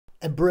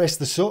Embrace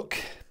the suck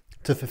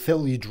to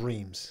fulfill your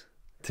dreams.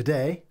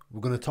 Today,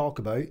 we're going to talk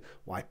about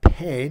why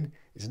pain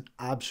is an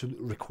absolute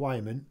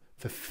requirement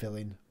for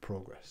fulfilling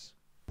progress.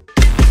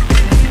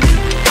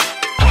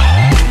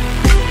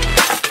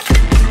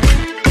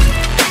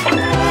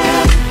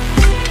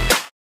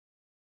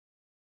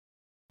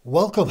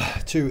 Welcome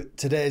to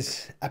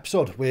today's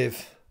episode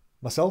with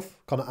myself,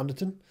 Connor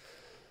Anderton.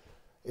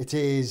 It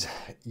is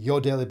your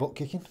daily butt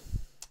kicking.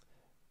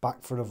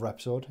 Back for another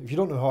episode. If you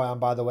don't know who I am,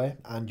 by the way,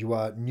 and you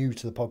are new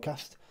to the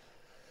podcast,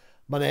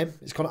 my name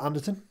is Connor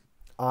Anderton.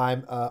 I'm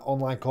an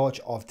online coach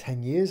of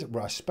 10 years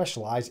where I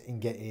specialise in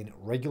getting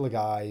regular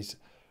guys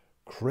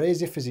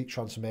crazy physique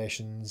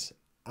transformations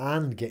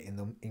and getting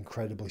them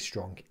incredibly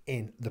strong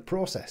in the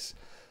process.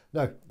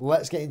 Now,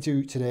 let's get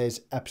into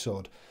today's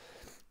episode.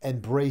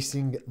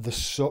 Embracing the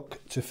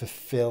suck to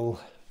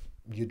fulfill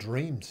your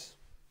dreams.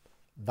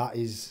 That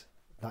is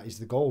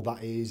the goal.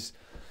 That is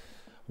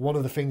one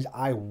of the things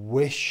I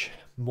wish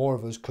more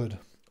of us could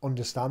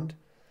understand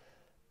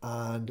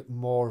and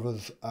more of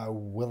us are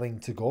willing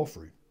to go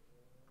through.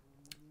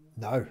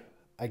 Now,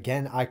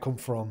 again, I come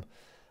from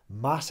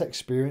mass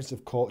experience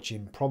of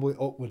coaching probably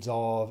upwards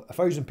of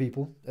 1,000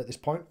 people at this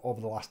point over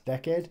the last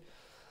decade.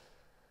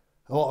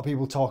 A lot of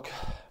people talk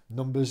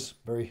numbers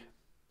very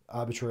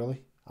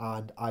arbitrarily,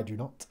 and I do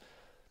not.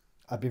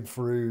 I've been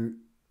through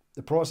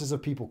the process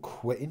of people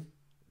quitting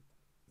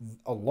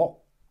a lot,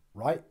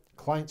 right?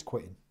 Clients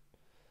quitting.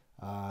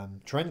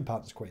 Training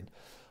partners quitting,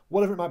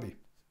 whatever it might be.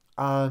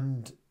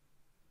 And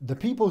the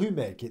people who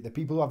make it, the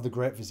people who have the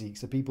great physiques,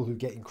 the people who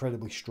get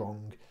incredibly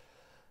strong,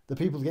 the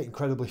people who get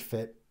incredibly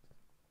fit,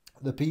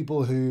 the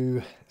people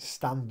who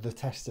stand the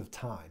test of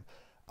time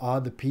are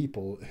the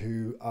people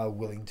who are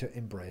willing to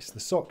embrace the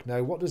suck.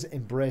 Now, what does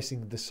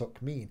embracing the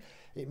suck mean?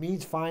 It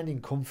means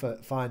finding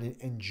comfort, finding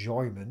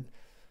enjoyment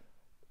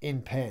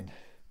in pain,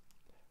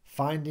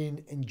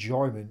 finding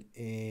enjoyment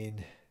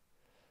in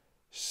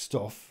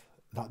stuff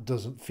that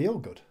doesn't feel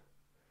good.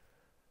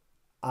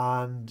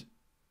 And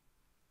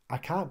I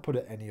can't put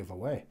it any other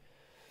way.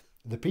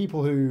 The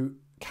people who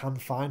can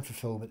find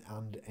fulfillment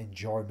and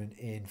enjoyment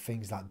in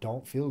things that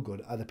don't feel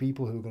good are the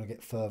people who are going to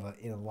get further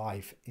in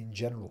life in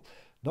general.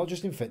 Not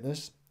just in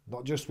fitness,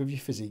 not just with your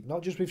physique,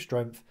 not just with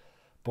strength,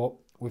 but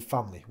with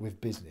family, with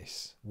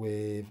business,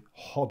 with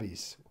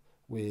hobbies,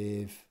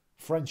 with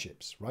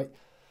friendships, right?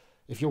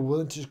 If you're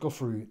willing to just go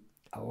through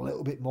a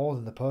little bit more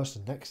than the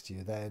person next to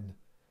you, then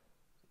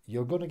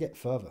you're going to get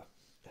further.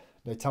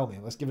 Now tell me,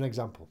 let's give an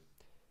example.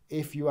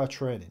 If you are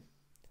training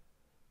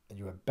and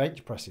you are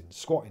bench pressing,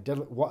 squatting,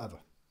 deadlift, whatever,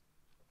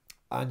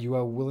 and you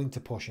are willing to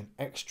push an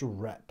extra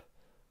rep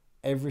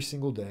every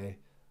single day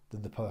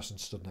than the person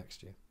stood next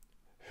to you,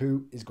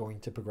 who is going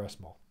to progress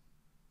more?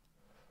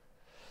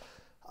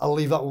 I'll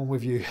leave that one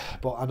with you,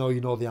 but I know you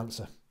know the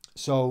answer.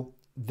 So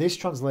this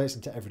translates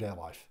into everyday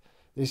life.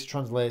 This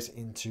translates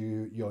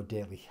into your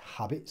daily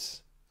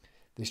habits.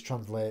 This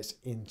translates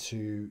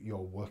into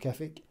your work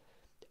ethic,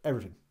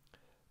 everything.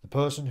 The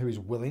person who is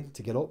willing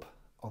to get up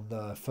on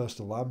the first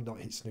alarm, not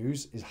hit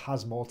snooze,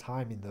 has more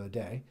time in their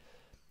day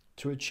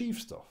to achieve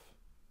stuff.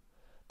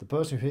 The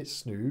person who hits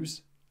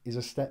snooze is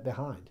a step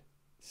behind.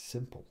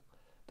 Simple.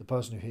 The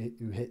person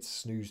who hits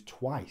snooze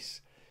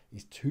twice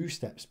is 2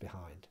 steps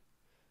behind.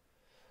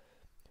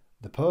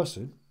 The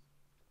person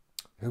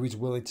who is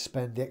willing to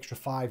spend the extra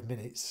 5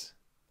 minutes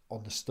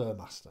on the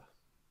Stairmaster,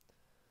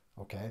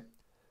 okay,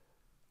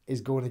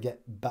 is going to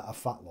get better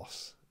fat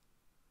loss.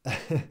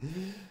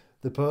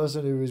 The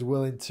person who is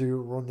willing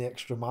to run the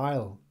extra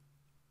mile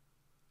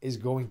is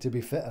going to be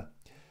fitter.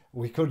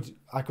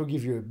 I could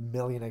give you a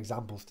million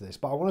examples to this,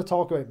 but I want to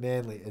talk about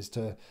mainly as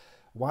to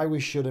why we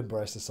should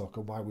embrace the suck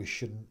and why we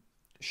shouldn't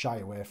shy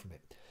away from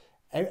it.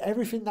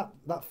 Everything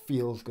that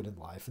feels good in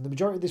life, and the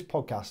majority of this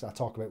podcast, I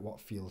talk about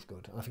what feels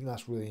good, and I think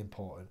that's really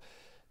important.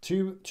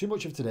 Too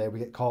much of today, we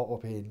get caught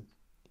up in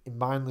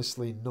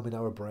mindlessly numbing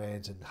our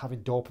brains and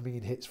having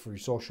dopamine hits through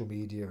social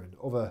media and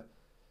other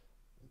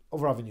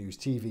avenues,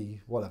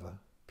 TV, whatever,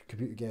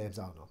 computer games,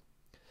 I don't know.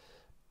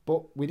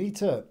 But we need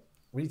to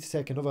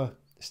take another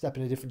step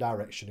in a different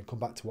direction and come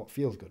back to what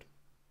feels good.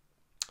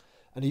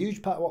 And a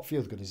huge part of what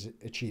feels good is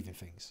achieving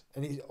things.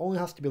 And it only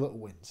has to be little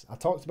wins. I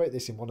talked about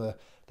this in one of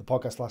the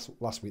podcasts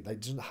last week. That it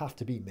doesn't have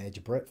to be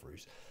major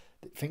breakthroughs.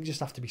 Things just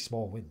have to be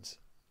small wins.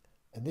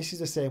 And this is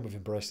the same with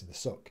embracing the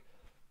suck.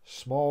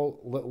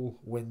 Small little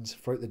wins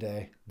throughout the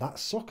day that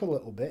suck a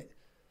little bit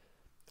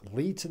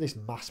lead to this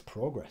mass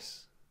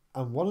progress.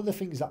 And one of the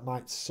things that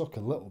might suck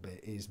a little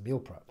bit is meal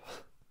prep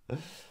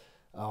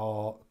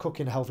or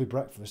cooking a healthy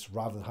breakfast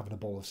rather than having a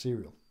bowl of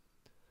cereal.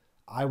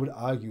 I would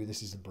argue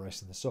this is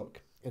embracing the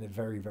suck in a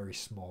very, very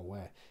small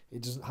way.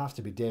 It doesn't have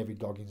to be David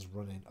Goggins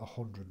running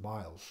 100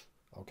 miles,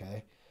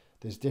 okay?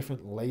 There's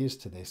different layers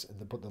to this,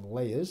 but the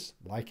layers,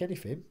 like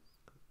anything,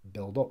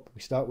 build up.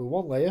 We start with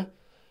one layer,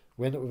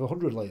 we end up with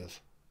 100 layers.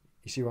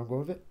 You see where I'm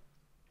going with it?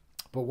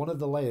 But one of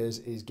the layers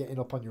is getting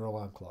up on your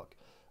alarm clock.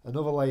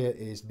 Another layer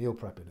is meal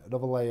prepping.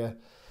 Another layer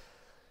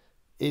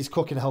is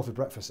cooking a healthy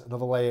breakfast.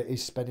 Another layer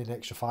is spending an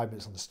extra 5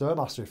 minutes on the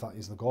Stairmaster if that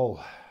is the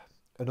goal.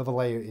 Another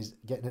layer is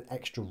getting an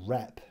extra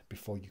rep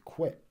before you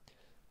quit.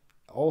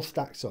 It all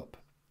stacks up.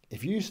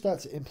 If you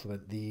start to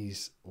implement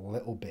these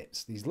little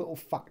bits, these little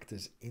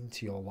factors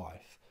into your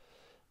life,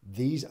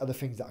 these are the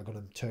things that are going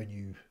to turn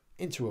you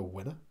into a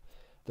winner.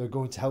 They're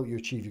going to help you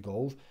achieve your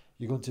goals.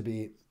 You're going to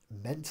be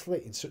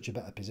mentally in such a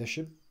better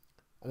position.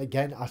 And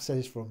again, I say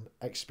this from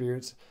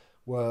experience,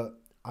 where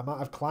I might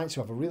have clients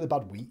who have a really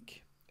bad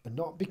week, and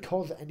not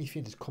because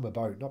anything has come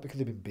about, not because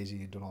they've been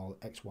busy and done all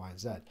X, Y, and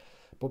Z,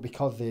 but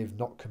because they've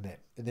not commit.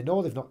 And they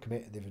know they've not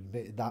commit, and they've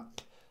admitted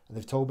that, and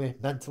they've told me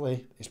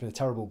mentally it's been a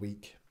terrible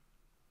week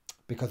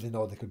because they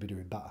know they could be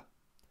doing better.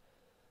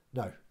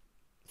 Now,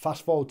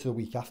 fast forward to the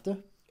week after,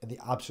 and they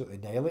absolutely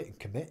nail it and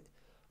commit.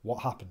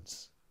 What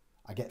happens?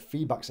 I get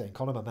feedback saying,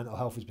 Connor, my mental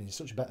health has been in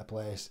such a better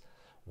place.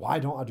 Why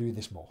don't I do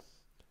this more?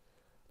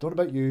 Don't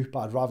know about you, but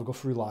I'd rather go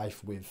through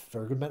life with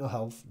very good mental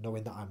health,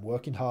 knowing that I'm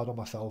working hard on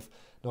myself,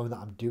 knowing that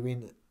I'm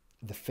doing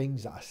the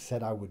things that I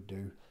said I would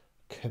do,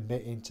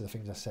 committing to the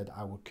things I said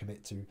I would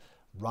commit to,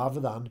 rather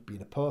than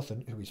being a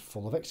person who is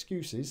full of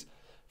excuses,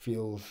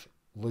 feels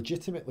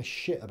legitimately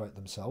shit about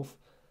themselves,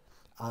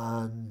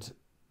 and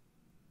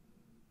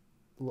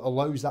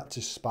allows that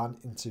to span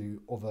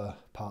into other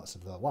parts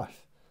of their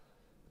life.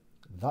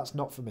 That's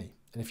not for me.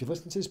 And if you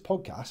listen to this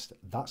podcast,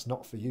 that's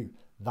not for you.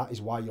 That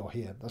is why you're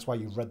here. That's why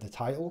you've read the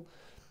title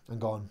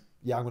and gone,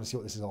 yeah, I'm going to see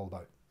what this is all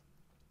about.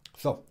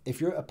 So if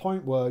you're at a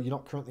point where you're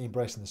not currently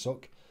embracing the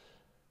suck,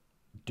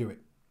 do it.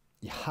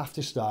 You have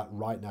to start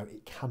right now.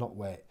 It cannot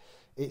wait.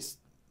 It's,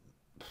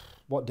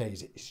 what day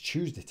is it? It's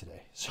Tuesday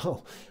today.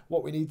 So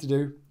what we need to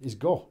do is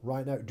go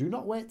right now. Do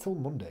not wait till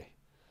Monday.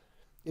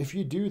 If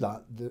you do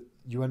that,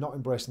 you are not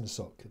embracing the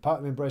suck. The part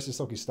of embracing the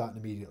suck is starting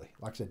immediately.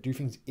 Like I said, do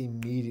things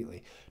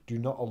immediately. Do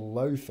not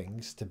allow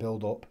things to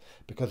build up,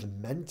 because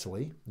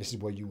mentally, this is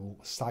where you will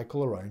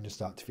cycle around and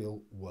start to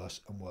feel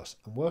worse and worse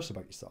and worse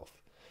about yourself.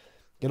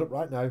 Get up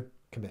right now,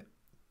 commit.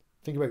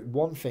 Think about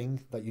one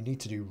thing that you need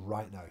to do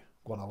right now.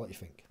 Go on, I'll let you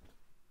think.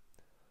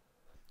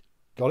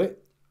 Got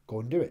it?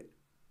 Go and do it.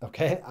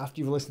 Okay, after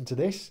you've listened to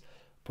this,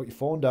 put your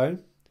phone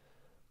down,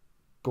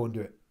 go and do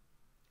it.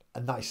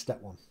 And that is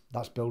step one.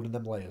 That's building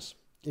them layers.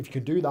 If you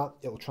can do that,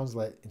 it will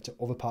translate into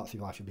other parts of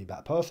your life. You'll be a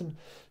better person,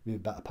 you'll be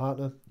a better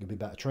partner, you'll be a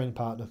better training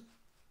partner,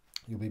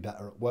 you'll be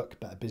better at work,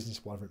 better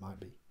business, whatever it might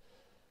be.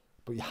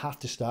 But you have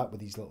to start with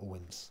these little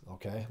wins,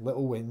 okay?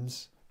 Little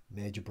wins,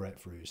 major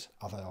breakthroughs,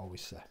 as I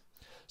always say.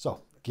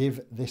 So give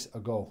this a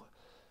go.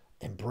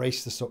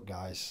 Embrace the suck,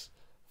 guys.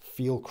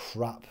 Feel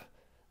crap.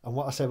 And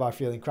what I say by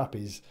feeling crap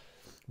is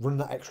running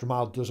that extra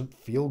mile doesn't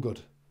feel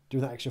good.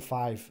 Doing that extra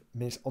 5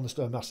 minutes on the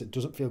Stairmaster, it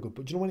doesn't feel good.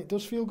 But do you know when it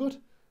does feel good?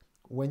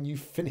 When you've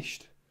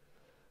finished.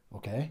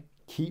 Okay?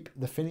 Keep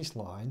the finish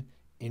line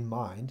in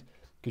mind,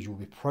 because you'll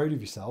be proud of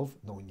yourself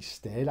knowing you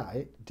stayed at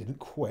it, didn't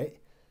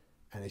quit,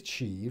 and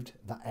achieved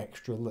that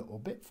extra little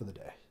bit for the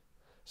day.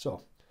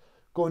 So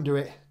go and do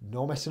it.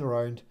 No messing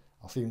around.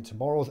 I'll see you in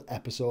tomorrow's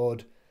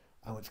episode,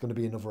 and it's going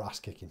to be another ass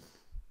kicking,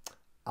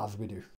 as we do.